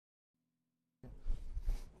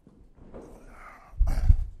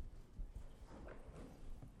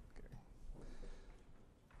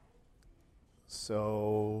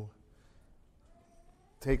So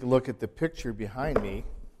take a look at the picture behind me.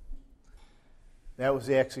 That was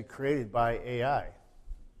actually created by AI.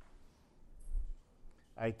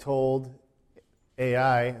 I told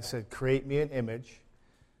AI, I said, create me an image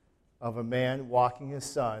of a man walking his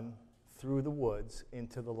son through the woods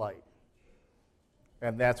into the light.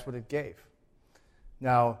 And that's what it gave.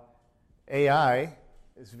 Now, AI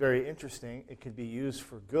is very interesting. It could be used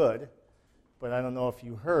for good, but I don't know if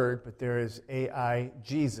you heard, but there is AI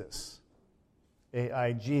Jesus.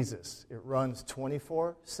 AI Jesus. It runs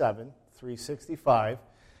 24/7, 365.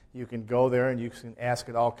 You can go there and you can ask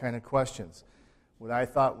it all kind of questions. What I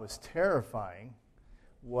thought was terrifying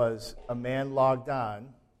was a man logged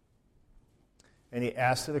on and he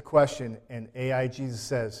asked it a question and AI Jesus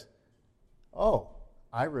says, "Oh,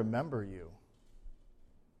 I remember you."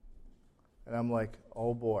 And I'm like,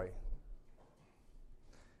 oh boy.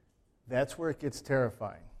 That's where it gets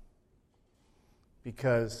terrifying.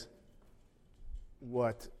 Because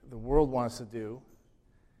what the world wants to do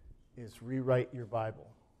is rewrite your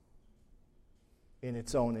Bible in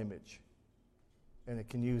its own image. And it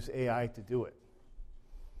can use AI to do it.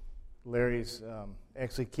 Larry's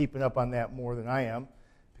actually keeping up on that more than I am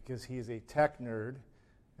because he's a tech nerd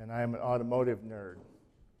and I am an automotive nerd.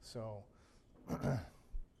 So it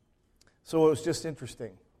was just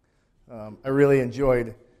interesting. I really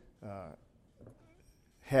enjoyed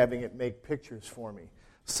having it make pictures for me.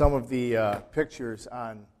 Some of the pictures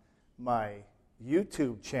on my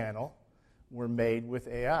YouTube channel were made with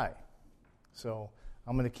AI. So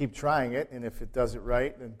I'm going to keep trying it, and if it does it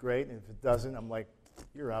right, then great. And if it doesn't, I'm like,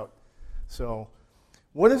 you're out. So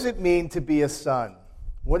what does it mean to be a son?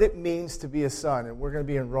 What it means to be a son, and we're going to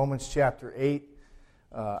be in Romans chapter 8.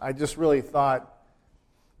 I just really thought,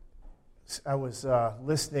 I was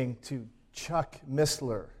listening to Chuck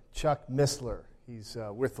Missler. He's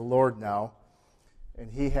with the Lord now,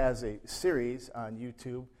 and he has a series on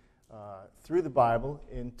YouTube through the Bible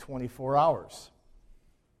in 24 hours.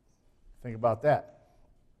 Think about that.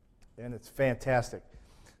 And it's fantastic.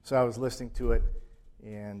 So I was listening to it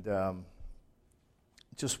and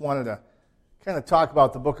just wanted to kind of talk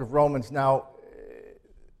about the book of Romans. Now,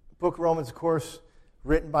 book of Romans, of course,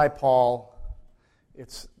 written by Paul.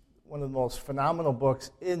 It's one of the most phenomenal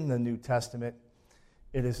books in the New Testament.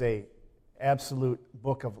 It is an absolute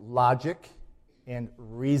book of logic and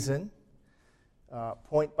reason,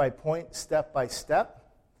 point by point, step by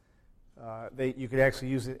step. You could actually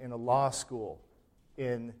use it in a law school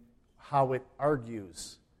in how it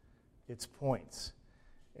argues its points.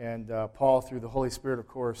 And Paul, through the Holy Spirit, of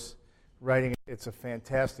course, writing it, it's a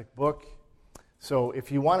fantastic book. So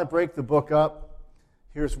if you want to break the book up,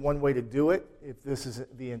 here's one way to do it. If this is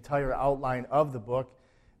the entire outline of the book,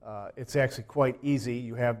 it's actually quite easy.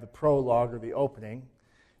 You have the prologue or the opening.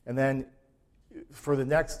 And then for the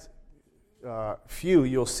next few,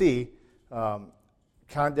 you'll see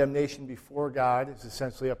condemnation before God is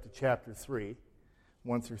essentially up to chapter 3,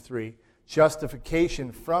 1 through 3.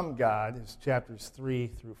 Justification from God is chapters 3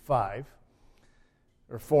 through 5,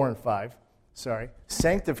 or 4 and 5, sorry.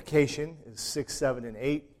 Sanctification is 6, 7, and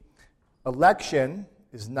 8. Election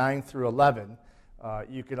is 9 through 11.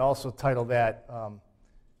 You could also title that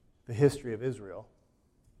The History of Israel.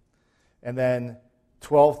 And then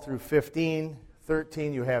 12 through 15,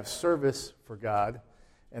 13, you have service for God.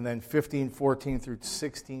 And then 15, 14 through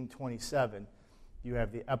 16, 27, you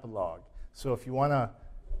have the epilogue. So if you want to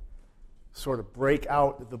sort of break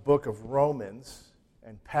out the book of Romans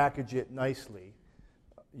and package it nicely,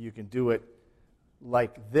 you can do it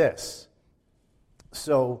like this.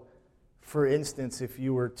 So, for instance, if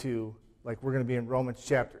you were to, like we're going to be in Romans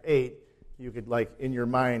chapter 8, you could, like, in your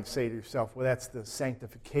mind say to yourself, well, that's the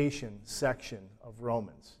sanctification section of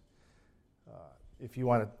Romans. If you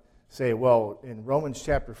want to say, well, in Romans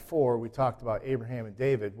chapter 4, we talked about Abraham and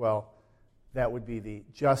David, well, that would be the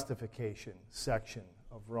justification section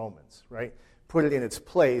of Romans, right? Put it in its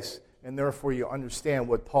place, and therefore you understand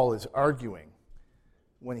what Paul is arguing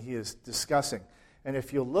when he is discussing. And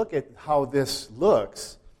if you look at how this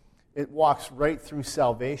looks, it walks right through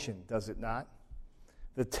salvation, does it not?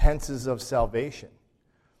 The tenses of salvation.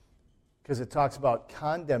 Because it talks about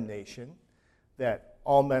condemnation, that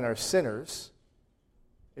all men are sinners.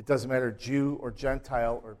 It doesn't matter Jew or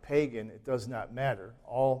Gentile or pagan. It does not matter.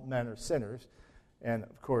 All men are sinners. And,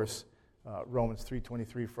 of course, Romans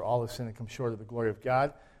 3:23, for all have sinned and come short of the glory of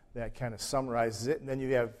God. That kind of summarizes it. And then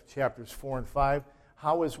you have chapters 4 and 5.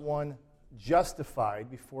 How is one justified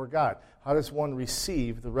before God? How does one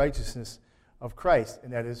receive the righteousness of Christ?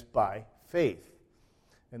 And that is by faith.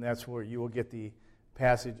 And that's where you will get the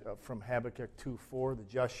passage from Habakkuk 2:4, the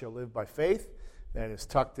just shall live by faith. That is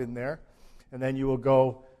tucked in there. And then you will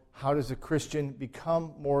go, how does a Christian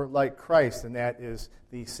become more like Christ? And that is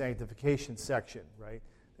the sanctification section, right?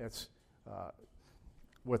 That's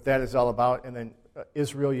what that is all about. And then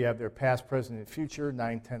Israel, you have their past, present, and future,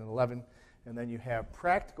 9, 10, and 11. And then you have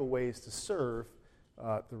practical ways to serve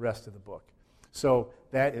the rest of the book. So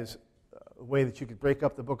that is a way that you could break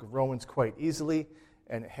up the book of Romans quite easily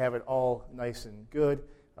and have it all nice and good.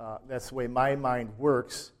 That's the way my mind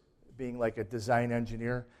works, being like a design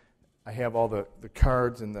engineer. I have all the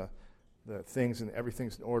cards and the things, and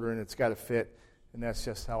everything's in order, and it's got to fit. And that's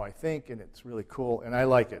just how I think, and it's really cool, and I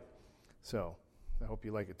like it. So I hope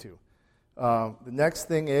you like it too. The next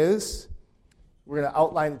thing is we're going to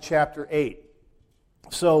outline chapter 8.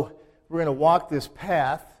 So we're going to walk this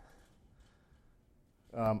path.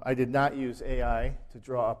 I did not use AI to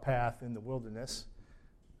draw a path in the wilderness,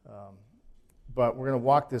 but we're going to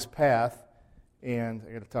walk this path, and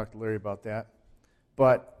I got to talk to Larry about that.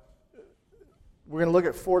 But we're going to look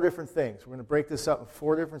at 4 different things. We're going to break this up in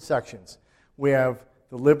 4 different sections. We have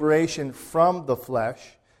the liberation from the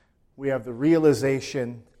flesh. We have the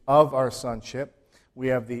realization of our sonship. We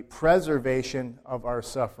have the preservation of our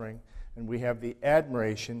suffering. And we have the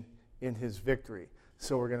admiration in his victory.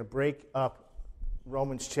 So we're going to break up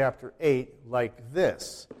Romans chapter 8 like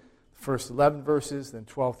this. The first 11 verses, then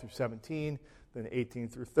 12 through 17, then 18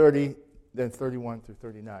 through 30, then 31 through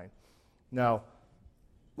 39. Now,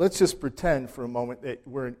 let's just pretend for a moment that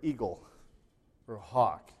we're an eagle or a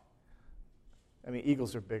hawk. I mean,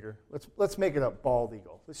 eagles are bigger. Let's make it a bald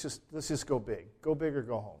eagle. Let's just go big. Go big or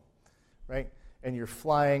go home, right? And you're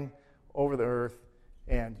flying over the earth,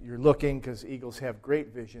 and you're looking, because eagles have great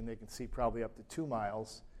vision. They can see probably up to 2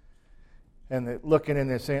 miles. And they're looking, and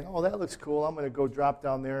they're saying, oh, that looks cool. I'm going to go drop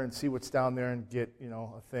down there and see what's down there and get,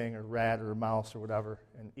 a thing, or rat or a mouse or whatever,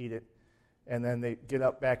 and eat it. And then they get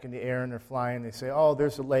up back in the air, and they're flying. They say, oh,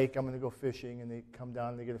 there's a lake. I'm going to go fishing. And they come down,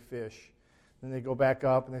 and they get a fish. Then they go back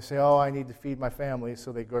up, and they say, oh, I need to feed my family.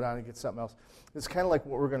 So they go down and get something else. It's kind of like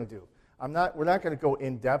what we're going to do. We're not going to go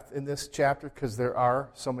in depth in this chapter because there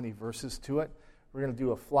are so many verses to it. We're going to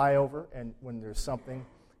do a flyover, and when there's something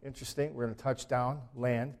interesting, we're going to touch down,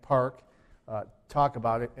 land, park, talk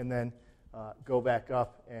about it, and then go back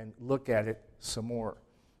up and look at it some more.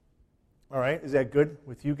 All right, is that good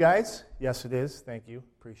with you guys? Yes, it is. Thank you.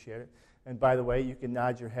 Appreciate it. And by the way, you can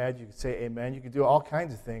nod your head. You can say amen. You can do all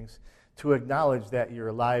kinds of things to acknowledge that you're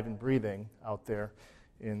alive and breathing out there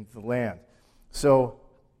in the land. So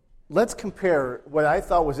let's compare. What I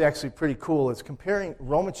thought was actually pretty cool is comparing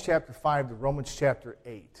Romans chapter 5 to Romans chapter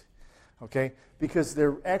 8, okay? Because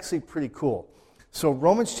they're actually pretty cool. So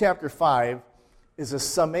Romans chapter 5 is a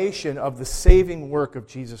summation of the saving work of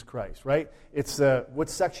Jesus Christ, right? It's what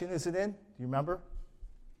section is it in? Do you remember?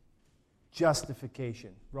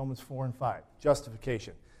 Justification. Romans 4 and 5.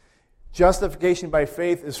 Justification. Justification by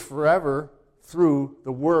faith is forever through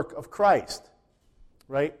the work of Christ,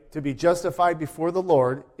 right? To be justified before the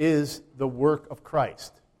Lord is the work of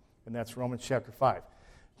Christ. And that's Romans chapter 5.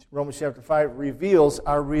 Romans chapter 5 reveals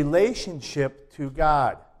our relationship to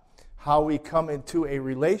God, how we come into a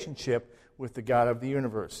relationship with the God of the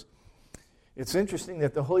universe. It's interesting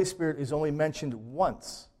that the Holy Spirit is only mentioned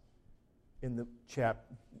once in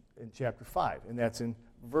chapter 5, and that's in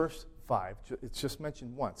verse 5. It's just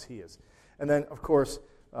mentioned once, he is. And then, of course,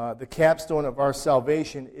 the capstone of our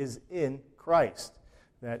salvation is in Christ.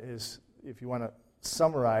 That is, if you want to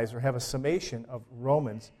summarize or have a summation of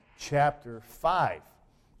Romans chapter 5.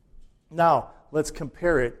 Now, let's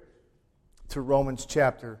compare it to Romans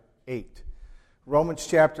chapter 8. Romans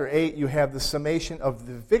chapter 8, you have the summation of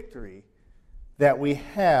the victory that we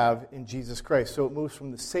have in Jesus Christ. So it moves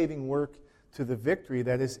from the saving work to the victory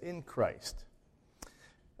that is in Christ.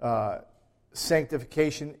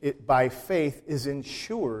 Sanctification by faith is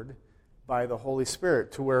ensured by the Holy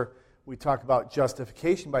Spirit, to where we talk about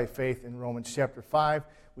justification by faith in Romans chapter 5.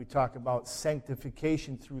 We talk about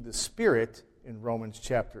sanctification through the Spirit in Romans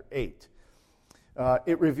chapter 8.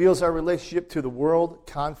 It reveals our relationship to the world,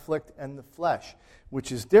 conflict, and the flesh,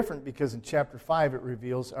 which is different because in chapter 5 it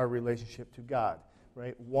reveals our relationship to God.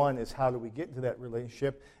 Right? 1 is how do we get into that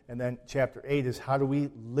relationship, and then chapter 8 is how do we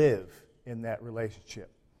live in that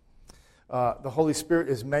relationship. The Holy Spirit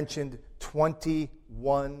is mentioned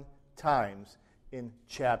 21 times in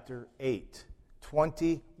chapter 8.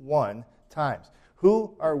 21 times.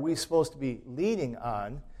 Who are we supposed to be leaning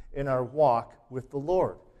on in our walk with the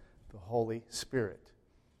Lord? The Holy Spirit.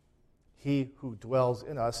 He who dwells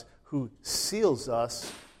in us, who seals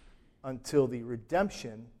us until the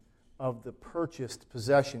redemption of the purchased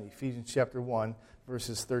possession. Ephesians chapter 1,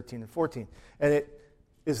 verses 13 and 14. And it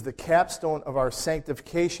is the capstone of our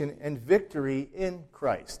sanctification and victory in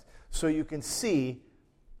Christ. So you can see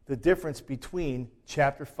the difference between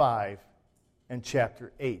chapter 5 and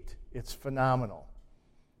chapter 8. It's phenomenal.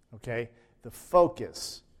 Okay? The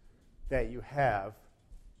focus that you have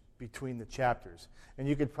between the chapters. And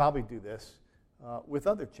you could probably do this with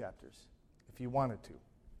other chapters if you wanted to.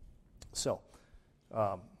 So,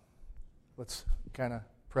 let's kind of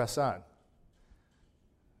press on.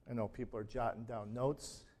 I know people are jotting down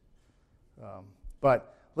notes.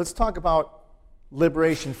 But let's talk about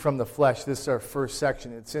liberation from the flesh. This is our first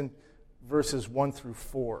section. It's in verses 1 through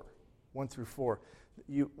 4. 1 through 4.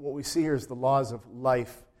 What we see here is the laws of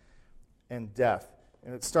life and death.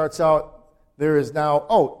 And it starts out, there is now...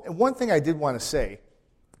 Oh, and one thing I did want to say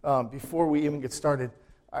before we even get started,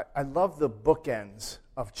 I love the bookends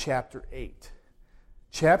of chapter 8.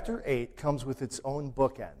 Chapter 8 comes with its own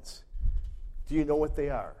bookends. Do you know what they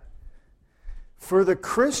are? For the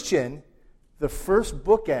Christian, the first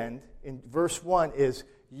bookend in verse 1 is,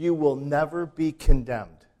 you will never be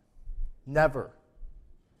condemned. Never.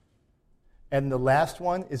 And the last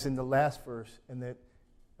one is in the last verse, and that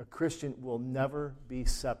a Christian will never be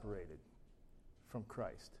separated from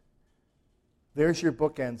Christ. There's your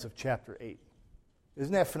bookends of chapter 8.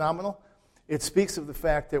 Isn't that phenomenal? It speaks of the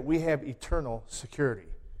fact that we have eternal security.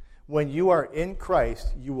 When you are in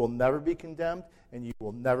Christ, you will never be condemned, and you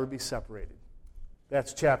will never be separated.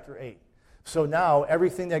 That's chapter 8. So now,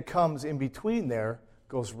 everything that comes in between there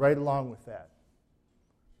goes right along with that.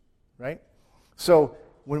 Right? So,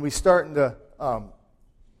 when we start into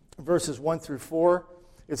verses 1 through 4,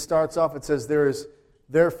 it starts off, it says, there is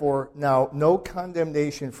therefore now no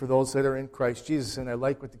condemnation for those that are in Christ Jesus. And I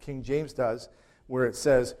like what the King James does, where it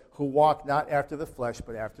says, who walk not after the flesh,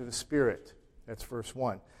 but after the Spirit. That's verse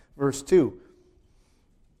 1. Verse 2,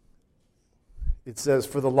 it says,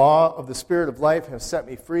 for the law of the Spirit of life has set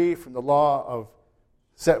me free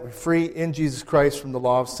in Jesus Christ from the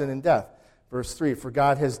law of sin and death. Verse 3, for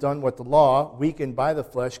God has done what the law, weakened by the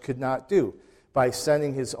flesh, could not do. By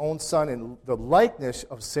sending his own Son in the likeness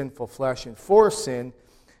of sinful flesh, and for sin,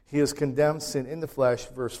 he has condemned sin in the flesh.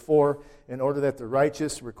 Verse 4, in order that the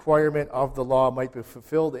righteous requirement of the law might be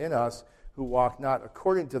fulfilled in us, who walk not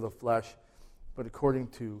according to the flesh, but according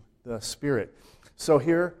to the Spirit. So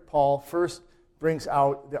here, Paul first brings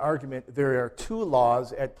out the argument there are two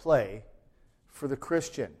laws at play for the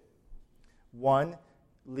Christian. One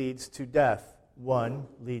leads to death. One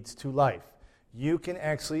leads to life. You can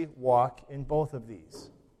actually walk in both of these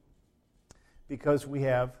because we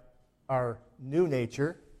have our new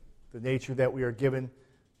nature, the nature that we are given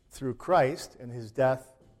through Christ and his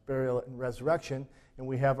death, burial, and resurrection, and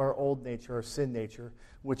we have our old nature, our sin nature,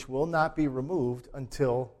 which will not be removed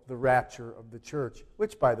until the rapture of the church,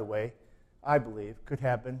 which, by the way, I believe could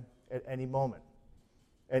happen at any moment,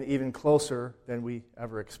 and even closer than we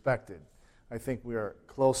ever expected. I think we are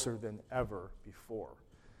closer than ever before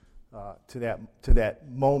to that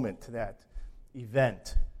moment, to that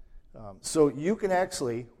event. So you can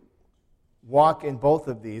actually walk in both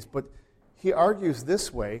of these, but he argues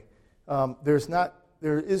this way,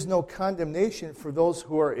 there is no condemnation for those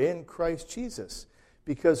who are in Christ Jesus,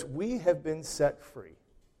 because we have been set free.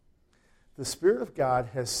 The Spirit of God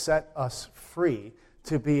has set us free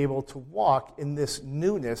to be able to walk in this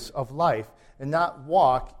newness of life and not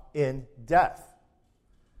walk in death,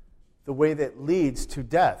 the way that leads to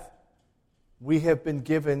death. We have been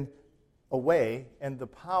given a way and the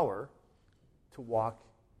power to walk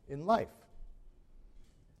in life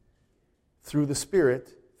through the Spirit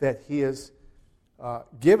that he has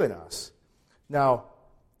given us. Now,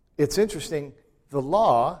 it's interesting, the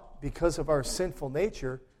law, because of our sinful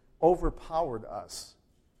nature, overpowered us.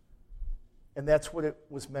 And that's what it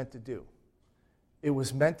was meant to do. It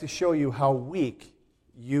was meant to show you how weak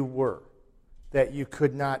you were, that you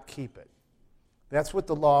could not keep it. That's what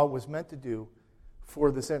the law was meant to do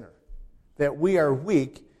for the sinner. That we are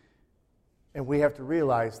weak, and we have to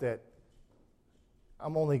realize that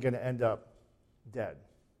I'm only going to end up dead.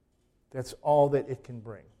 That's all that it can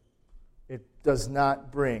bring. It does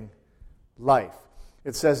not bring life.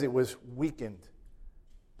 It says it was weakened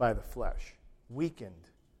by the flesh. Weakened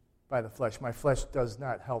by the flesh. My flesh does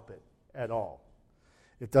not help it at all.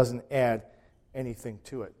 It doesn't add anything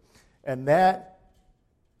to it. And that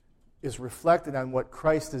is reflected on what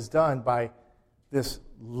Christ has done by this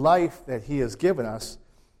life that he has given us,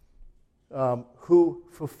 who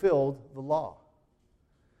fulfilled the law.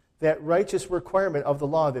 That righteous requirement of the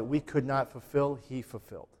law that we could not fulfill, he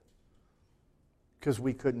fulfilled. Because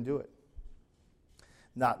we couldn't do it.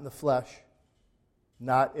 Not in the flesh,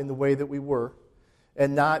 not in the way that we were,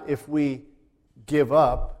 and not if we give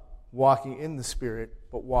up walking in the Spirit,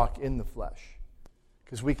 but walk in the flesh.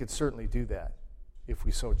 Because we could certainly do that if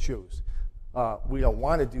we so choose. We don't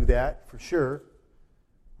want to do that, for sure.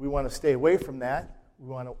 We want to stay away from that. We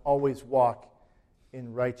want to always walk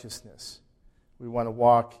in righteousness. We want to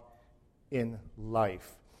walk in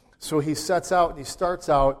life. So he starts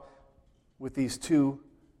out with these two,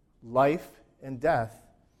 life and death,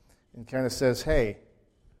 and kind of says, hey,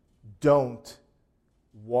 don't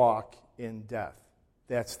walk in death.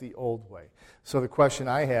 That's the old way. So the question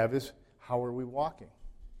I have is, how are we walking?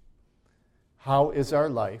 How is our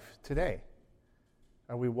life today?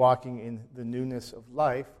 Are we walking in the newness of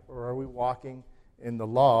life, or are we walking in the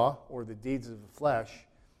law or the deeds of the flesh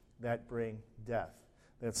that bring death?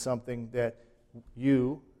 That's something that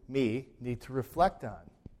you, me, need to reflect on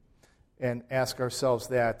and ask ourselves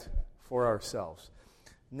that for ourselves.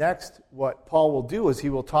 Next, what Paul will do is he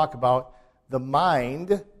will talk about the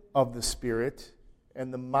mind of the Spirit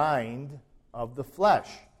and the mind of the flesh,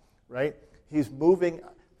 right? He's moving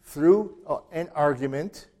through an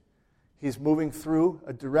argument. He's moving through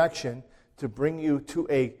a direction to bring you to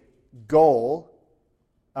a goal,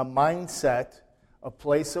 a mindset, a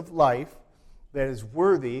place of life that is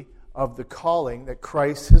worthy of the calling that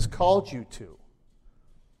Christ has called you to,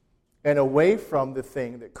 and away from the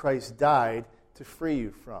thing that Christ died to free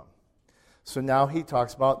you from. So now he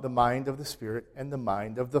talks about the mind of the Spirit and the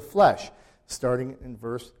mind of the flesh, starting in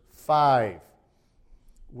verse 5,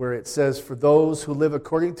 where it says, "For those who live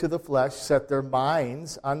according to the flesh set their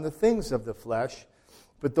minds on the things of the flesh,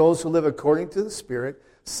 but those who live according to the Spirit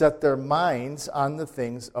set their minds on the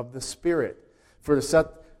things of the Spirit. For to set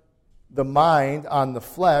the mind on the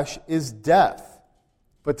flesh is death,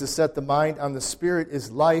 but to set the mind on the Spirit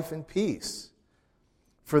is life and peace.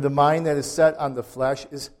 For the mind that is set on the flesh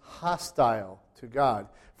is hostile to God,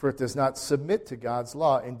 for it does not submit to God's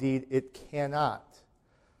law. Indeed, it cannot.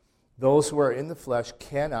 Those who are in the flesh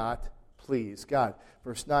cannot please God."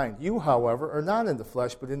 Verse 9, "You, however, are not in the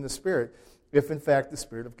flesh, but in the Spirit, if in fact the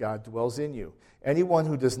Spirit of God dwells in you. Anyone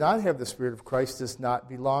who does not have the Spirit of Christ does not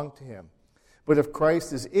belong to him. But if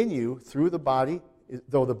Christ is in you through the body,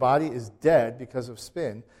 though the body is dead because of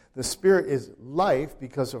sin, the Spirit is life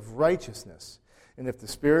because of righteousness. And if the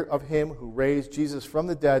Spirit of him who raised Jesus from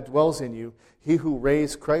the dead dwells in you, he who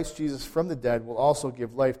raised Christ Jesus from the dead will also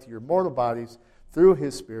give life to your mortal bodies through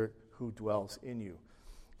his Spirit who dwells in you."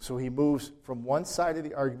 So he moves from one side of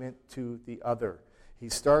the argument to the other. He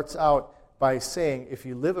starts out by saying, if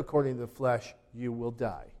you live according to the flesh, you will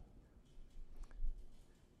die.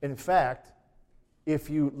 In fact, if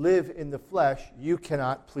you live in the flesh, you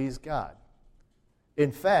cannot please God.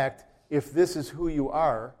 In fact, if this is who you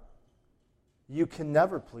are, you can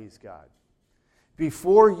never please God.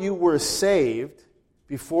 Before you were saved,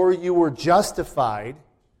 before you were justified,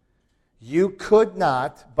 you could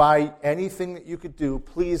not, by anything that you could do,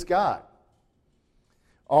 please God.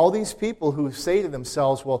 All these people who say to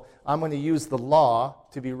themselves, well, I'm going to use the law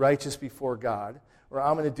to be righteous before God, or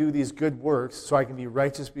I'm going to do these good works so I can be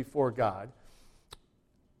righteous before God,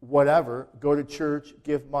 whatever, go to church,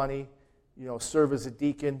 give money, serve as a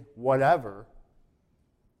deacon, whatever.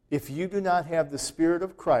 If you do not have the Spirit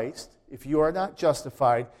of Christ, if you are not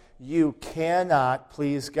justified, you cannot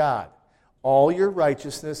please God. All your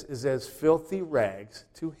righteousness is as filthy rags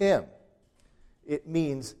to him. It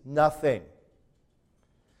means nothing.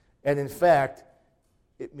 And in fact,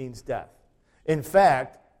 it means death. In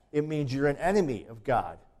fact, it means you're an enemy of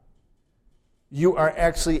God. You are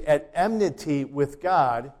actually at enmity with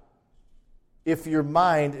God if your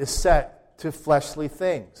mind is set to fleshly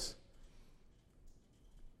things.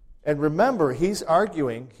 And remember, he's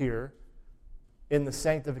arguing here in the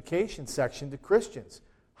sanctification section to Christians.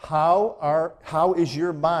 How is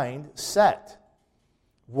your mind set?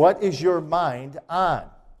 What is your mind on?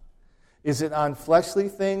 Is it on fleshly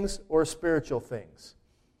things or spiritual things?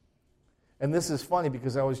 And this is funny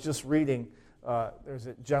because I was just reading, there's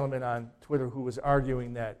a gentleman on Twitter who was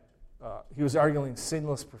arguing that, he was arguing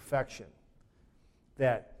sinless perfection.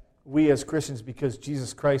 That we as Christians, because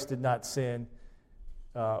Jesus Christ did not sin,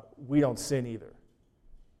 we don't sin either.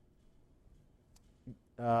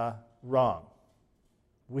 Wrong.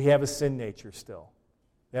 We have a sin nature still.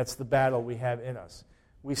 That's the battle we have in us.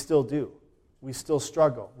 We still do. We still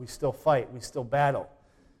struggle. We still fight. We still battle.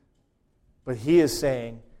 But he is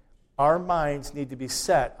saying our minds need to be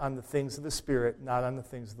set on the things of the Spirit, not on the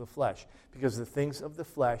things of the flesh. Because the things of the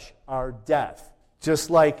flesh are death. Just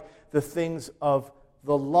like the things of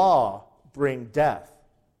the law bring death.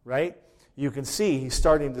 Right? You can see he's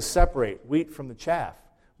starting to separate wheat from the chaff.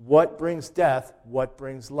 What brings death? What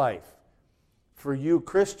brings life? For you,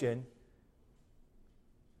 Christian,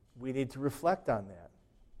 we need to reflect on that.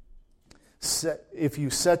 If you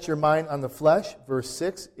set your mind on the flesh, verse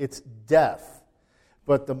 6, it's death.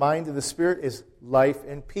 But the mind of the Spirit is life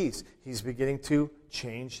and peace. He's beginning to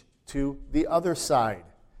change to the other side.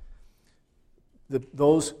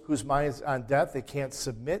 Those whose minds are on death, they can't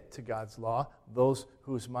submit to God's law. Those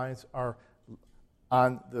whose minds are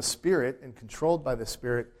on the Spirit and controlled by the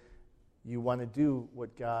Spirit, you want to do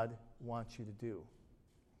what God wants you to do.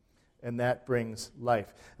 And that brings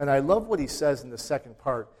life. And I love what he says in the second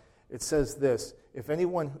part. It says this: if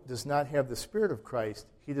anyone does not have the Spirit of Christ,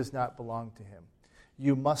 he does not belong to him.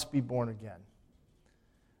 You must be born again.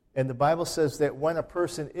 And the Bible says that when a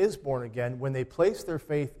person is born again, when they place their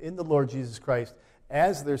faith in the Lord Jesus Christ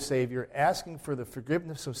as their Savior, asking for the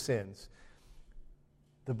forgiveness of sins,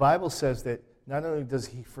 the Bible says that not only does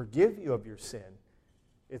he forgive you of your sin,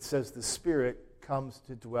 it says the Spirit comes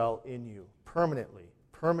to dwell in you permanently,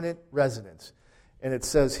 permanent residence. And it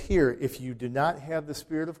says here, if you do not have the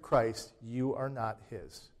Spirit of Christ, you are not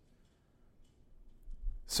his.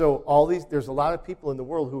 So there's a lot of people in the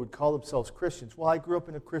world who would call themselves Christians. Well, I grew up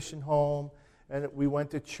in a Christian home, and we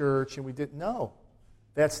went to church, and we didn't. No,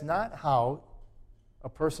 that's not how a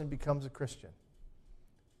person becomes a Christian.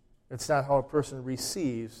 It's not how a person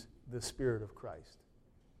receives the Spirit of Christ.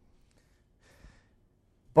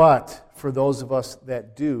 But for those of us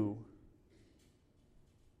that do,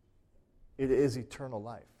 it is eternal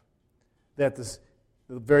life. That the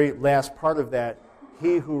very last part of that,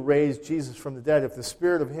 he who raised Jesus from the dead, if the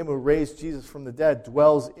Spirit of him who raised Jesus from the dead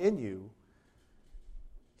dwells in you,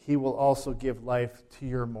 he will also give life to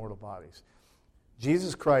your mortal bodies.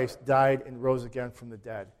 Jesus Christ died and rose again from the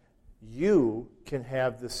dead. You can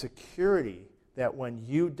have the security that when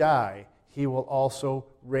you die, he will also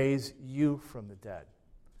raise you from the dead.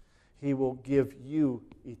 He will give you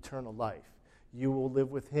eternal life. You will live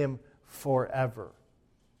with him forever.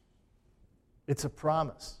 It's a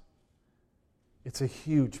promise. It's a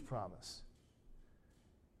huge promise.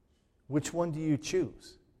 Which one do you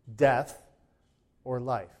choose? Death or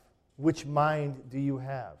life? Which mind do you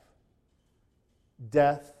have?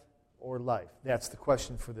 Death or life? That's the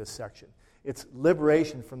question for this section. It's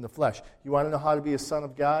liberation from the flesh. You want to know how to be a son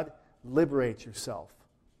of God? Liberate yourself.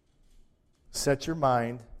 Set your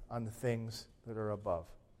mind on the things that are above.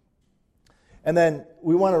 And then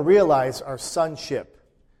we want to realize our sonship.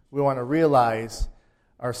 We want to realize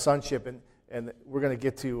our sonship. And we're going to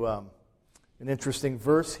get to an interesting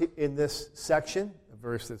verse in this section, a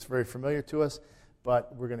verse that's very familiar to us,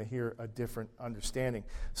 but we're going to hear a different understanding.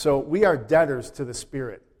 So we are debtors to the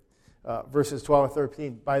Spirit. Verses 12 and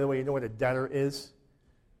 13. By the way, you know what a debtor is?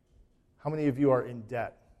 How many of you are in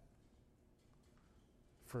debt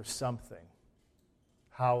for something?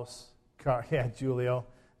 House, car, yeah, Julio,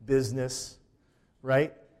 business,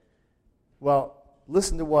 right? Well,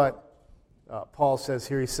 listen to what Paul says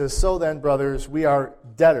here. He says, so then, brothers, we are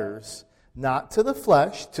debtors, not to the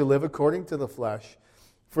flesh, to live according to the flesh.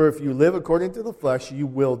 For if you live according to the flesh, you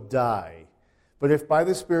will die. But if by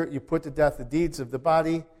the Spirit you put to death the deeds of the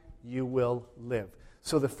body, you will live.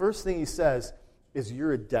 So the first thing he says is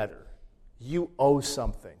you're a debtor. You owe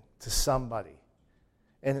something to somebody.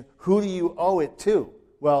 And who do you owe it to?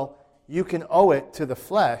 Well, you can owe it to the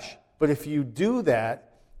flesh, but if you do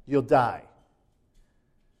that, you'll die.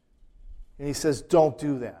 And he says, don't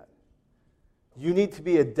do that. You need to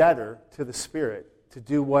be a debtor to the Spirit to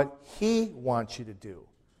do what he wants you to do.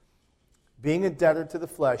 Being a debtor to the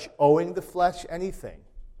flesh, owing the flesh anything,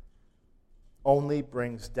 only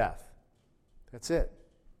brings death. That's it.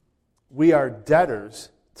 We are debtors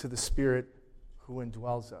to the Spirit who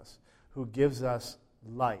indwells us, who gives us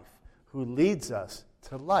life, who leads us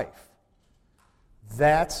to life.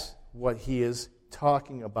 That's what he is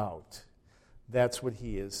talking about. That's what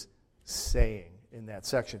he is saying in that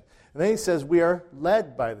section. And then he says we are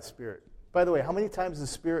led by the Spirit. By the way, how many times is the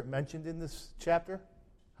Spirit mentioned in this chapter?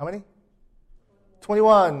 How many?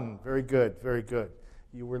 21. Very good, very good.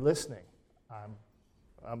 You were listening.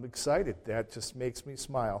 I'm excited. That just makes me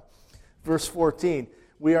smile. Verse 14,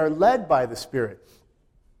 we are led by the Spirit.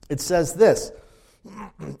 It says this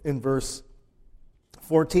in verse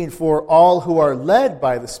 14, for all who are led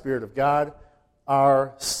by the Spirit of God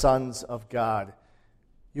are sons of God.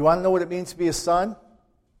 You want to know what it means to be a son?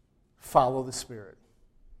 Follow the Spirit.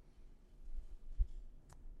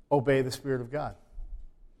 Obey the Spirit of God.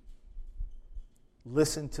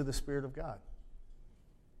 Listen to the Spirit of God.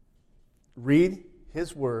 Read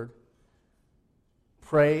his word.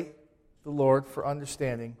 Pray the Lord for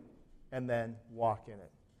understanding, and then walk in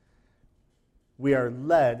it. We are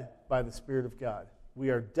led by the Spirit of God.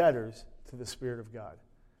 We are debtors to the Spirit of God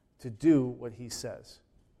to do what he says,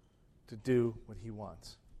 to do what he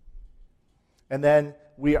wants. And then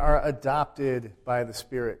we are adopted by the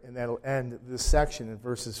Spirit. And that'll end this section in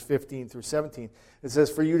verses 15 through 17. It says,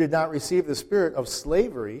 "For you did not receive the spirit of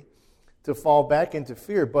slavery to fall back into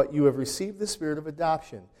fear, but you have received the spirit of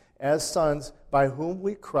adoption as sons, by whom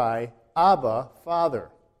we cry, Abba,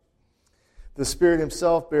 Father. The Spirit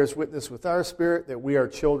himself bears witness with our spirit that we are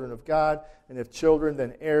children of God, and if children,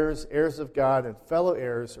 then heirs, heirs of God, and fellow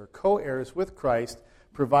heirs or co-heirs with Christ,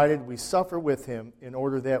 provided we suffer with him, in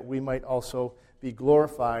order that we might also be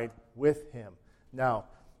glorified with him." Now,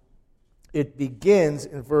 it begins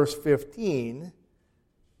in verse 15,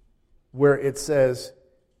 where it says,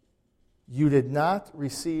 "You did not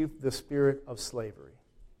receive the spirit of slavery.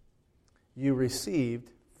 You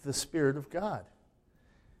received the Spirit of God."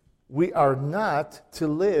 We are not to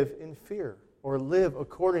live in fear or live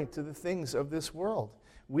according to the things of this world.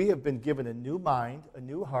 We have been given a new mind, a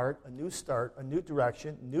new heart, a new start, a new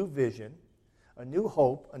direction, new vision, a new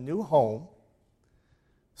hope, a new home.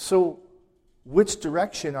 So, which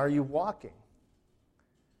direction are you walking?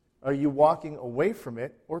 Are you walking away from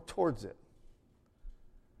it or towards it?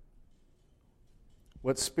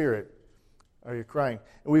 What spirit are you crying?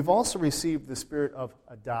 And we've also received the spirit of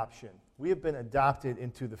adoption. We have been adopted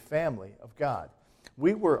into the family of God.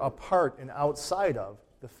 We were a part and outside of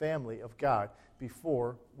the family of God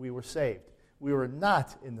before we were saved. We were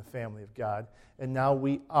not in the family of God, and now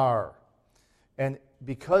we are. And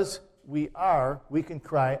because we are, we can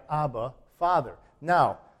cry, Abba, Father.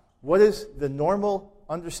 Now, what is the normal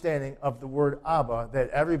understanding of the word Abba that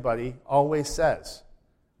everybody always says?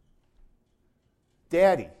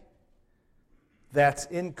 Daddy. That's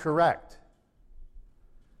incorrect.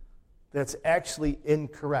 That's actually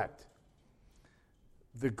incorrect.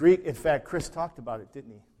 The Greek, in fact, Chris talked about it,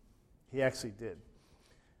 didn't he? He actually did.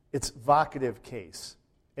 It's vocative case,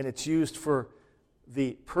 and it's used for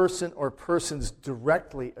the person or persons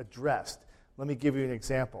directly addressed. Let me give you an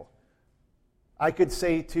example. I could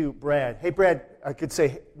say to Brad, "Hey, Brad," I could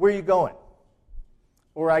say, "Where are you going?"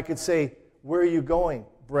 Or I could say, "Where are you going,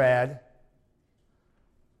 Brad?"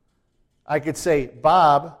 I could say,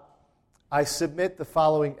 "Bob, I submit the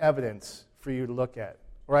following evidence for you to look at."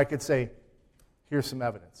 Or I could say, "Here's some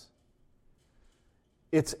evidence."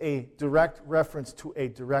 It's a direct reference to a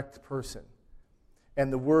direct person.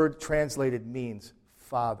 And the word translated means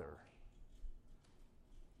father.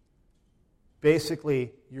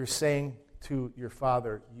 Basically, you're saying to your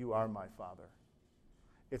father, "You are my father."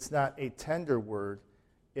 It's not a tender word.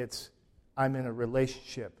 It's, I'm in a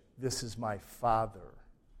relationship. This is my father.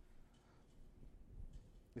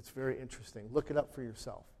 It's very interesting. Look it up for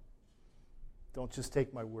yourself. Don't just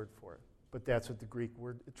take my word for it. But that's what the Greek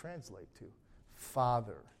word translates to.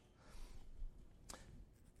 Father.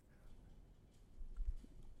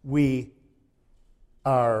 We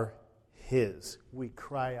are his. We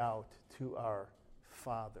cry out to our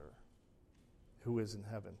Father who is in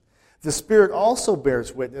heaven. The Spirit also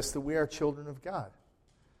bears witness that we are children of God.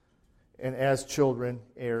 And as children,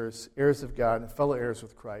 heirs, heirs of God, and fellow heirs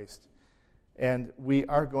with Christ. And we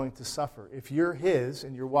are going to suffer. If you're his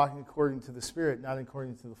and you're walking according to the Spirit, not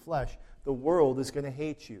according to the flesh, the world is going to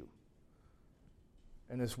hate you.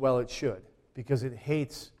 And as well it should, because it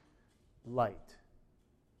hates light.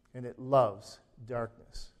 And it loves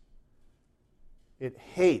darkness. It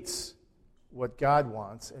hates what God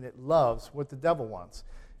wants, and it loves what the devil wants.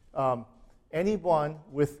 Anyone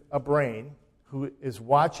with a brain who is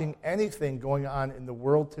watching anything going on in the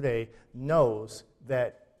world today knows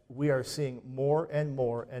that we are seeing more and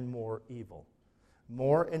more and more evil,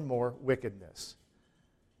 more and more wickedness.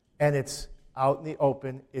 And it's out in the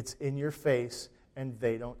open, it's in your face, and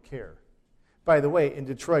they don't care. By the way, in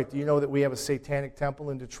Detroit, do you know that we have a satanic temple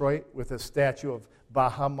in Detroit with a statue of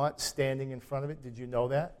Bahamut standing in front of it? Did you know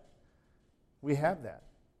that? We have that.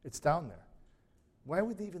 It's down there. Why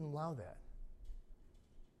would they even allow that?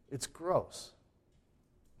 It's gross.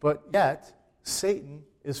 But yet, Satan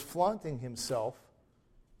is flaunting himself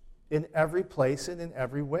in every place and in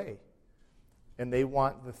every way. And they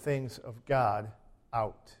want the things of God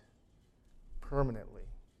out permanently.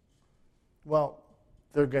 Well,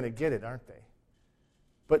 they're going to get it, aren't they?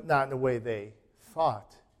 But not in the way they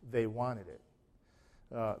thought they wanted it.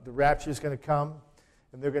 The rapture is going to come,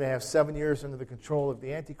 and they're going to have 7 years under the control of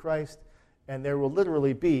the Antichrist, and there will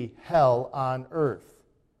literally be hell on earth.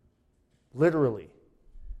 Literally.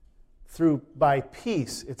 By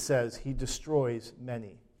peace, it says, he destroys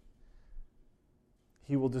many.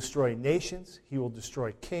 He will destroy nations. He will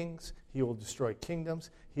destroy kings. He will destroy kingdoms.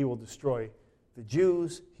 He will destroy the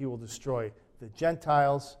Jews. He will destroy the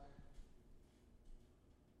Gentiles.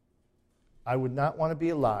 I would not want to be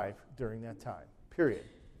alive during that time, period.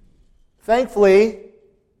 Thankfully,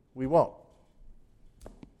 we won't.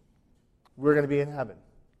 we're going to be in heaven,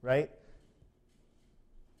 right?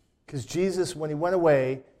 Because Jesus, when he went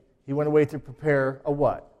away to prepare a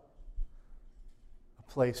what?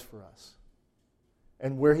 A place for us.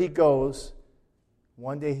 And where he goes,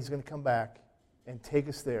 one day he's going to come back and take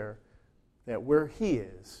us there, that where he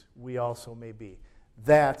is, we also may be.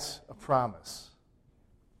 That's a promise.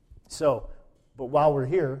 So, but while we're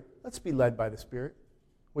here, let's be led by the Spirit.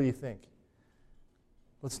 What do you think?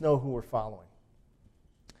 Let's know who we're following.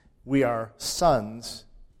 We are sons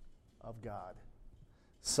of God.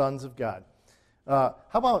 Sons of God. How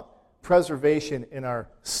about preservation in our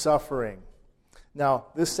suffering? Now,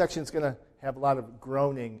 this section is going to have a lot of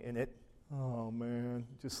groaning in it. Oh, man.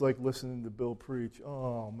 Just like listening to Bill preach.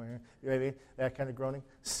 Oh, man. You know what I mean? That kind of groaning.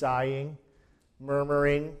 Sighing.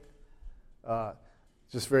 Murmuring.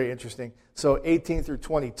 Just very interesting. So 18 through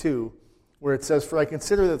 22, where it says, "For I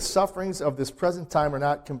consider that the sufferings of this present time are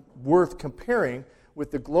not worth comparing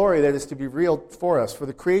with the glory that is to be revealed for us. For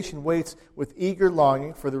the creation waits with eager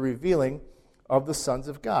longing for the revealing of the sons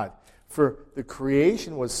of God. For the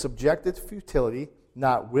creation was subjected to futility,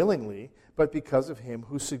 not willingly, but because of him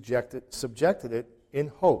who subjected it in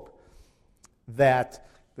hope, that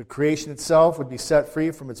the creation itself would be set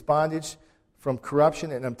free from its bondage, from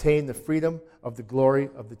corruption, and obtain the freedom of the glory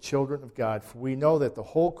of the children of God. For we know that the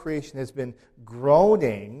whole creation has been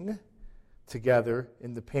groaning together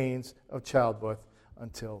in the pains of childbirth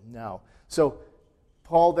until now." So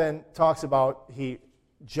Paul then talks about, he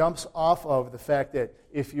jumps off of the fact that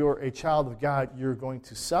if you're a child of God, you're going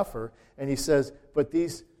to suffer. And he says, but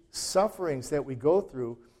these sufferings that we go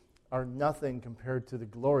through are nothing compared to the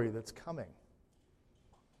glory that's coming.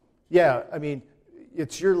 Yeah, I mean,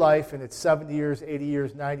 it's your life, and it's 70 years, 80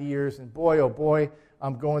 years, 90 years, and boy, oh boy,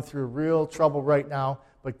 I'm going through real trouble right now.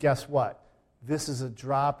 But guess what? This is a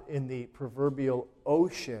drop in the proverbial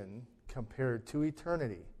ocean compared to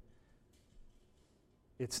eternity.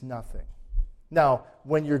 It's nothing. Now,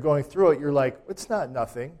 when you're going through it, you're like, it's not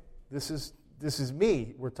nothing. This is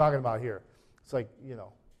me we're talking about here. It's like,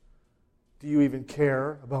 do you even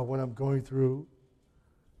care about what I'm going through?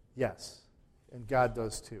 Yes, and God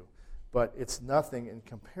does too. But it's nothing in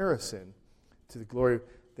comparison to the glory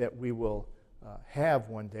that we will have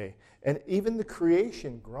one day. And even the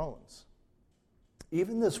creation groans.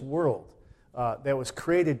 Even this world that was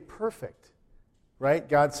created perfect, right?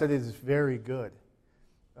 God said it is very good.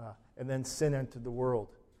 And then sin entered the world.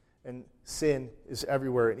 And sin is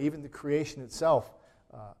everywhere. And even the creation itself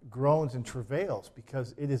groans and travails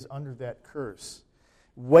because it is under that curse.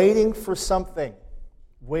 Waiting for something.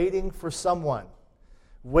 Waiting for someone.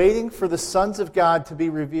 Waiting for the sons of God to be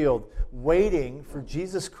revealed, waiting for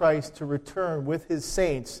Jesus Christ to return with his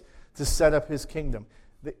saints to set up his kingdom.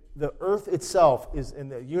 The earth itself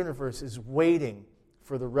and the universe is waiting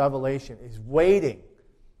for the revelation, is waiting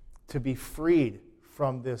to be freed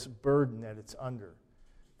from this burden that it's under,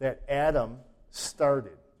 that Adam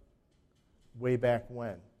started way back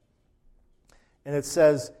when. And it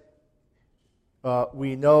says,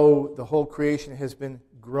 we know the whole creation has been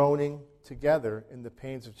groaning together in the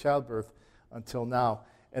pains of childbirth until now.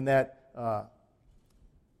 And that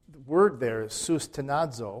the word there is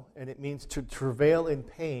sustenazo, and it means to travail in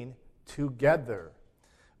pain together.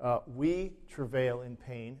 We travail in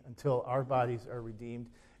pain until our bodies are redeemed,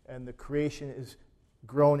 and the creation is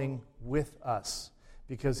groaning with us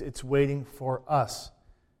because it's waiting for us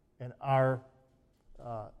and our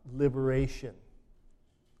liberation,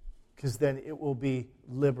 because then it will be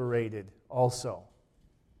liberated also.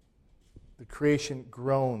 The creation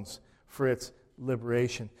groans for its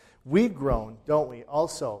liberation. We groan, don't we?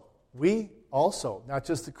 We also, not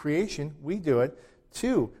just the creation, we do it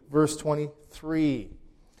too. Verse 23,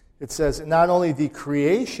 it says, not only the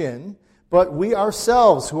creation, but we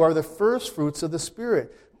ourselves, who are the first fruits of the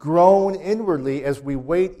Spirit, groan inwardly as we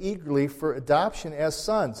wait eagerly for adoption as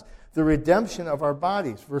sons, the redemption of our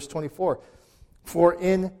bodies. Verse 24, for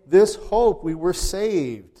in this hope we were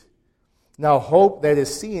saved. Now, hope that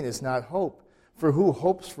is seen is not hope, for who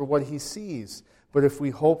hopes for what he sees? But if we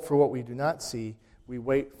hope for what we do not see, we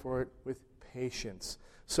wait for it with patience.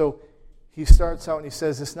 So he starts out and he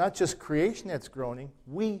says, it's not just creation that's groaning,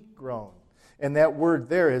 we groan. And that word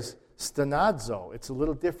there is stenazo. It's a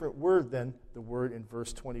little different word than the word in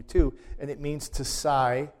verse 22, and it means to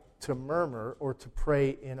sigh, to murmur, or to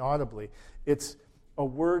pray inaudibly. It's a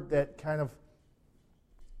word that kind of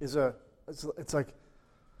is it's like,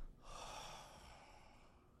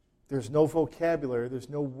 there's no vocabulary, there's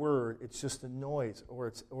no word, it's just a noise, or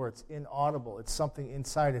it's inaudible. It's something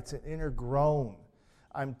inside, it's an inner groan.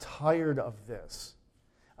 I'm tired of this.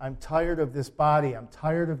 I'm tired of this body. I'm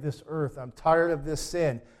tired of this earth. I'm tired of this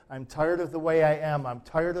sin. I'm tired of the way I am. I'm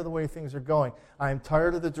tired of the way things are going. I'm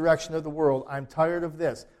tired of the direction of the world. I'm tired of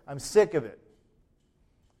this. I'm sick of it.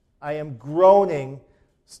 I am groaning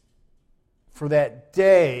for that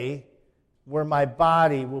day where my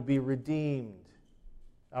body will be redeemed.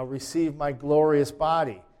 I'll receive my glorious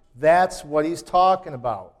body. That's what he's talking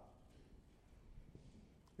about.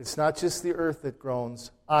 It's not just the earth that groans.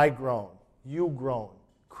 I groan. You groan.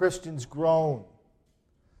 Christians groan.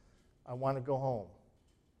 I want to go home.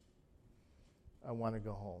 I want to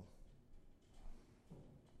go home.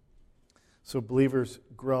 So believers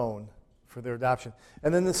groan for their adoption.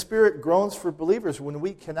 And then the Spirit groans for believers when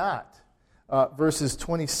we cannot. Verses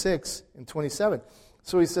 26 and 27.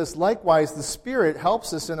 So he says, likewise, the Spirit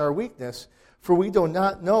helps us in our weakness, for we do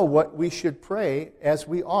not know what we should pray as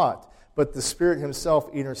we ought. But the Spirit himself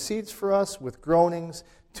intercedes for us with groanings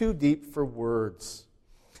too deep for words.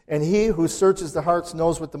 And he who searches the hearts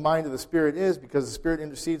knows what the mind of the Spirit is, because the Spirit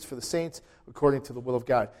intercedes for the saints according to the will of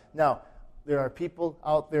God. Now, there are people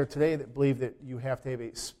out there today that believe that you have to have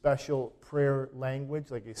a special prayer language,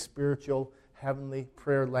 like a spiritual, heavenly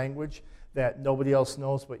prayer language that nobody else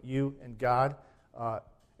knows but you and God.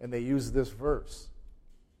 And they use this verse,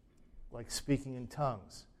 like speaking in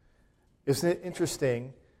tongues. Isn't it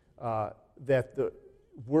interesting that the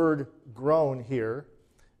word groan here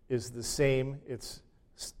is the same? It's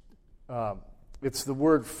the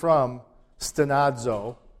word from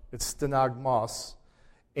stenazo. It's stenagmos,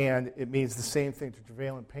 and it means the same thing, to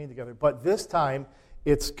travail and pain together. But this time,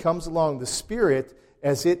 it comes along the Spirit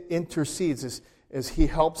as it intercedes, as he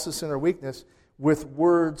helps us in our weakness with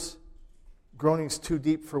words, groanings too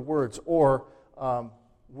deep for words, or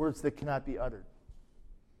words that cannot be uttered.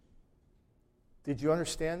 Did you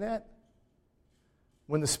understand that?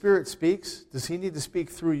 When the Spirit speaks, does he need to speak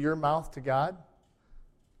through your mouth to God?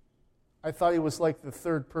 I thought he was like the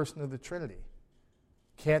third person of the Trinity.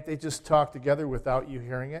 Can't they just talk together without you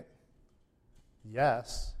hearing it?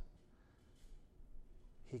 Yes,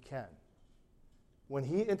 he can. When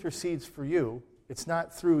he intercedes for you, it's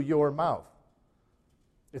not through your mouth.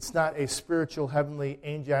 It's not a spiritual, heavenly,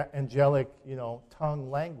 angelic,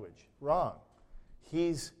 tongue language. Wrong.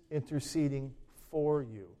 He's interceding for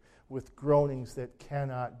you with groanings that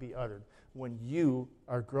cannot be uttered. When you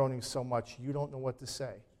are groaning so much you don't know what to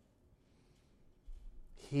say,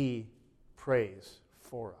 he prays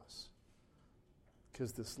for us,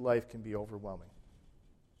 because this life can be overwhelming.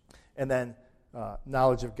 And then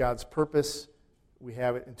knowledge of God's purpose, we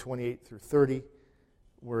have it in 28 through 30,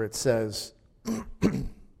 where it says, if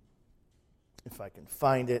I can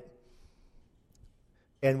find it,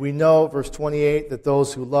 and we know, verse 28, that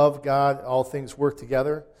those who love God, all things work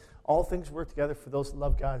together. All things work together for those who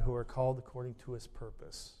love God, who are called according to his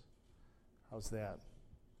purpose. How's that?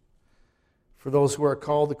 For those who are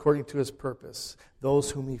called according to his purpose.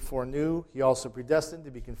 Those whom he foreknew, he also predestined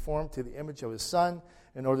to be conformed to the image of his Son,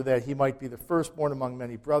 in order that he might be the firstborn among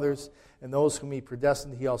many brothers. And those whom he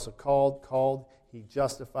predestined, he also called, he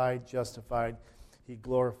justified, he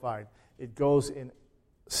glorified. It goes in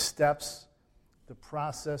steps, the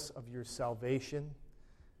process of your salvation.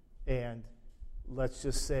 And let's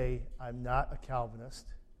just say I'm not a Calvinist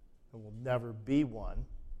and will never be one.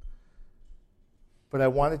 But I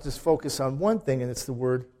want to just focus on one thing, and it's the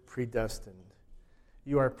word predestined.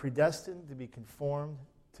 You are predestined to be conformed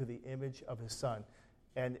to the image of his Son.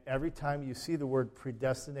 And every time you see the word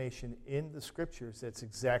predestination in the Scriptures, that's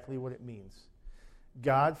exactly what it means.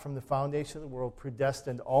 God, from the foundation of the world,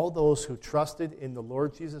 predestined all those who trusted in the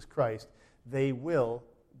Lord Jesus Christ. They will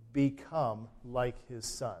become like his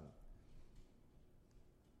Son.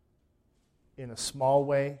 In a small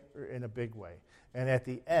way or in a big way. And at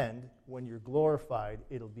the end, when you're glorified,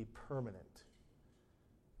 it'll be permanent.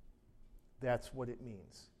 That's what it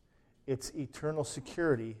means. It's eternal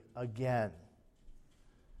security again.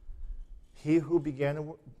 He who began a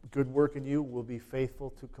good work in you will be faithful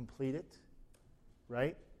to complete it.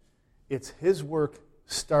 Right? It's his work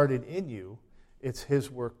started in you. It's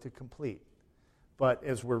his work to complete. But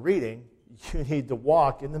as we're reading, you need to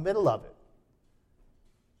walk in the middle of it.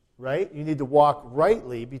 Right? You need to walk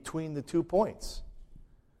rightly between the 2 points.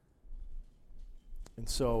 And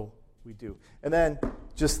so we do. And then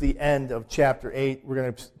just the end of chapter 8, we're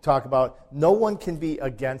going to talk about no one can be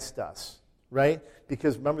against us. Right?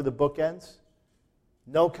 Because remember the book ends?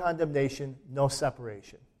 No condemnation, no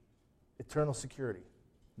separation. Eternal security.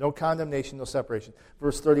 No condemnation, no separation.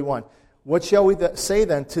 Verse 31. What shall we say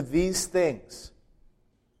then to these things?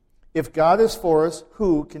 If God is for us,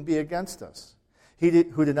 who can be against us?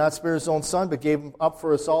 Who did not spare his own Son, but gave him up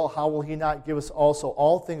for us all, how will he not give us also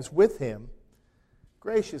all things with him?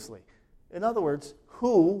 graciously. In other words,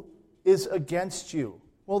 who is against you?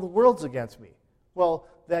 Well, the world's against me. Well,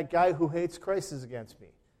 that guy who hates Christ is against me.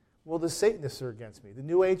 Well, the Satanists are against me. The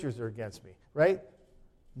New Agers are against me, right?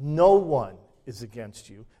 No one is against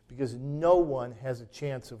you because no one has a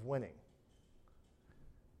chance of winning.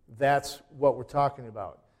 That's what we're talking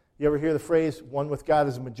about. You ever hear the phrase, one with God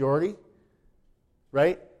is a majority?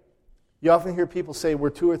 Right? You often hear people say,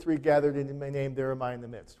 where two or three gathered in my name, there am I in the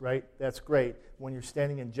midst, right? That's great when you're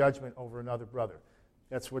standing in judgment over another brother.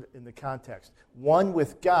 That's what in the context. One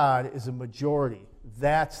with God is a majority.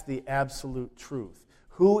 That's the absolute truth.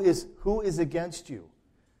 Who is against you?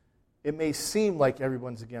 It may seem like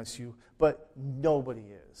everyone's against you, but nobody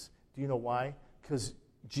is. Do you know why? Because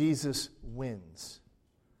Jesus wins.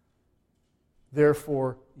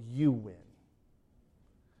 Therefore, you win.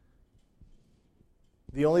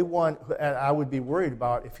 The only one I would be worried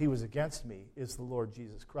about if he was against me is the Lord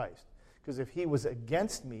Jesus Christ. Because if he was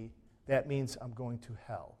against me, that means I'm going to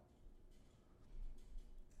hell.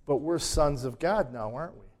 But we're sons of God now,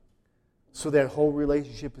 aren't we? So that whole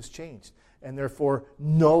relationship has changed. And therefore,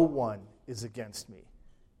 no one is against me.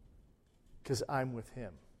 Because I'm with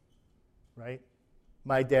him. Right?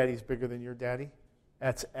 My daddy's bigger than your daddy.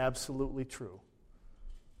 That's absolutely true.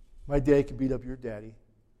 My daddy can beat up your daddy.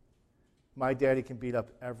 My daddy can beat up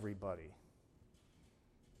everybody.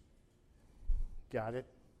 Got it?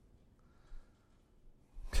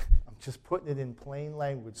 I'm just putting it in plain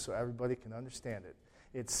language so everybody can understand it.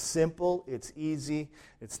 It's simple, it's easy,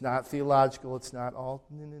 it's not theological, it's not all...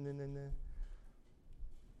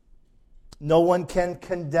 No one can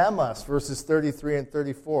condemn us, verses 33 and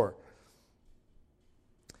 34.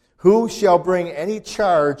 Who shall bring any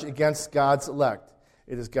charge against God's elect?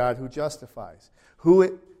 It is God who justifies.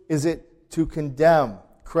 Who is it to condemn?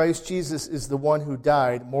 Christ Jesus is the one who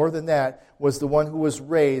died. More than that, was the one who was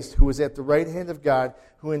raised, who is at the right hand of God,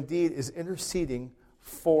 who indeed is interceding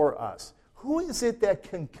for us. Who is it that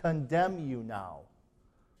can condemn you now?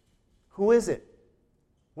 Who is it?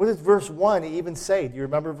 What does verse 1 even say? Do you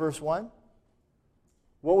remember verse 1?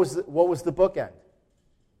 What was the bookend?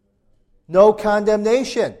 No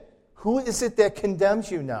condemnation. Who is it that condemns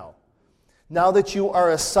you now? Now that you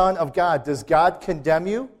are a son of God, does God condemn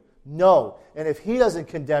you? No. And if he doesn't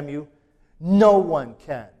condemn you, no one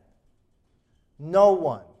can. No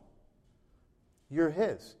one. You're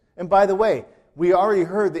his. And by the way, we already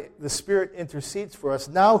heard the Spirit intercedes for us.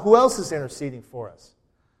 Now who else is interceding for us?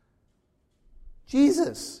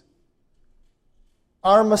 Jesus.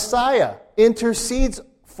 Our Messiah intercedes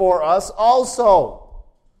for us also.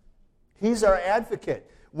 He's our advocate.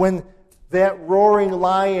 When that roaring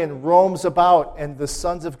lion roams about and the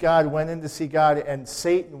sons of God went in to see God and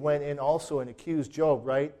Satan went in also and accused Job,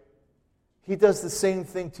 right? He does the same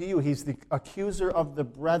thing to you. He's the accuser of the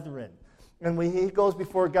brethren. And when he goes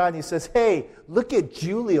before God and he says, hey, look at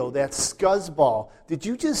Julio, that scuzzball. Did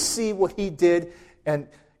you just see what he did? And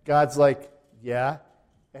God's like, yeah.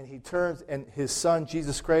 And he turns and his son,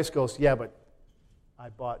 Jesus Christ, goes, yeah, but I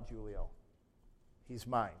bought Julio. He's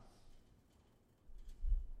mine.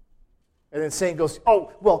 And then Satan goes,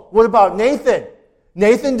 oh, well, what about Nathan?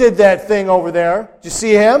 Nathan did that thing over there. Did you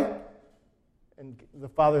see him? And the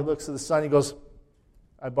father looks at the son. He goes,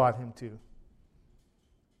 I bought him too.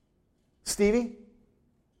 Stevie?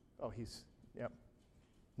 Oh, he's, yep.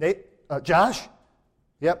 Nate? Josh?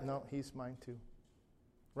 Yep, no, he's mine too.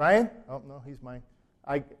 Ryan? Oh, no, he's mine.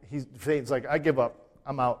 Satan's like, I give up.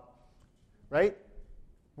 I'm out. Right?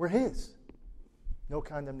 We're his. No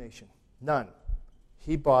condemnation. None.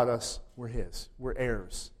 He bought us. We're his. We're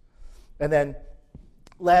heirs. And then,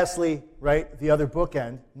 lastly, right, the other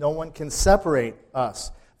bookend, no one can separate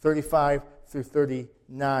us. 35 through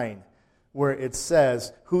 39, where it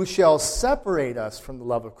says, who shall separate us from the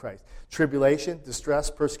love of Christ? Tribulation, distress,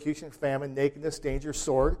 persecution, famine, nakedness, danger,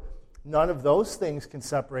 sword. None of those things can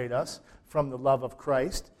separate us from the love of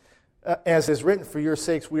Christ. As is written, for your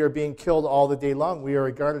sakes we are being killed all the day long. We are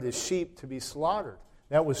regarded as sheep to be slaughtered.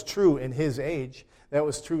 That was true in his age. That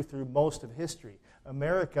was true through most of history.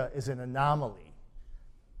 America is an anomaly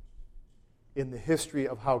in the history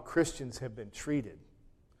of how Christians have been treated.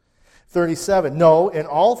 37, no, in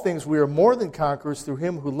all things we are more than conquerors through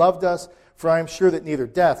him who loved us, for I am sure that neither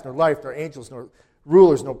death, nor life, nor angels, nor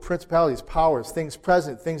rulers, nor principalities, powers, things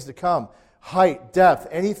present, things to come, height, depth,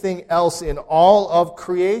 anything else in all of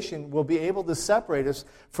creation will be able to separate us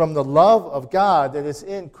from the love of God that is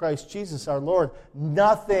in Christ Jesus our Lord.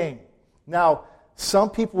 Nothing. Now, some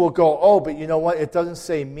people will go, oh, but you know what? It doesn't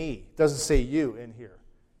say me. It doesn't say you in here.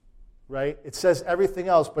 Right? It says everything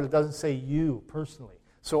else, but it doesn't say you personally.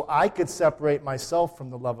 So I could separate myself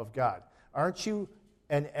from the love of God. Aren't you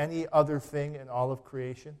and any other thing in all of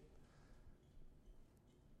creation?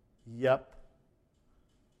 Yep.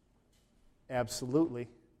 Absolutely.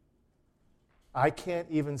 I can't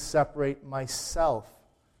even separate myself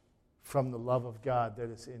from the love of God that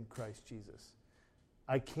is in Christ Jesus.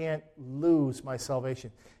 I can't lose my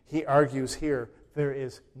salvation. He argues here, there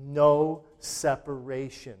is no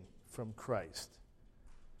separation from Christ.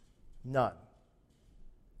 None.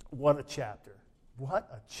 What a chapter. What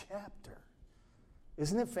a chapter.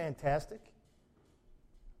 Isn't it fantastic?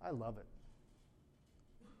 I love it.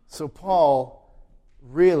 So Paul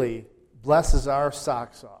really blesses our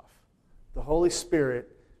socks off. The Holy Spirit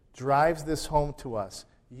drives this home to us.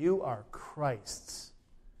 You are Christ's.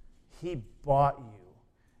 He bought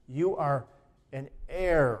you. You are an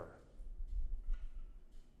heir.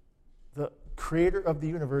 The creator of the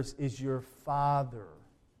universe is your Father.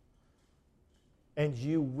 And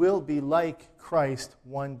you will be like Christ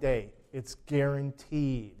one day. It's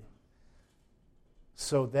guaranteed.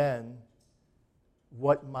 So then,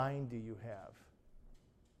 what mind do you have?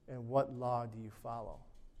 And what law do you follow?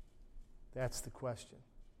 That's the question.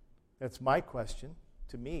 That's my question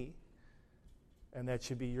to me, and that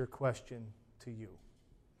should be your question to you.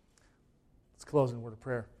 Let's close in a word of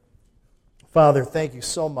prayer. Father, thank you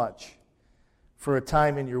so much for a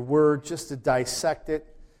time in your word just to dissect it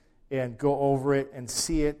and go over it and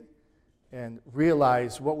see it and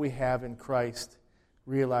realize what we have in Christ,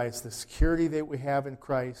 realize the security that we have in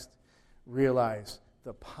Christ, realize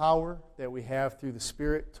the power that we have through the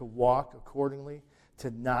Spirit to walk accordingly, to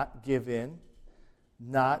not give in,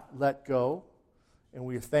 not let go. And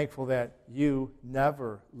we are thankful that you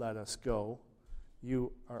never let us go.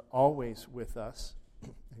 You are always with us,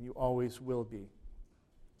 and you always will be.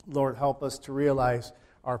 Lord, help us to realize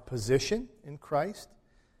our position in Christ,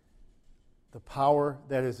 the power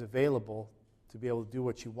that is available to be able to do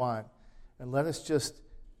what you want, and let us just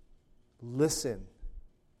listen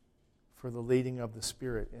for the leading of the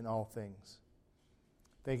Spirit in all things.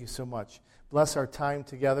 Thank you so much. Bless our time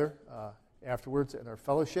together afterwards at our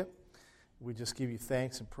fellowship. We just give you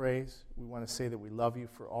thanks and praise. We want to say that we love you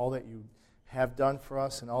for all that you have done for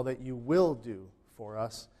us and all that you will do for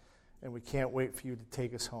us. And we can't wait for you to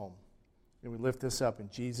take us home. And we lift this up in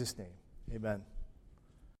Jesus' name. Amen.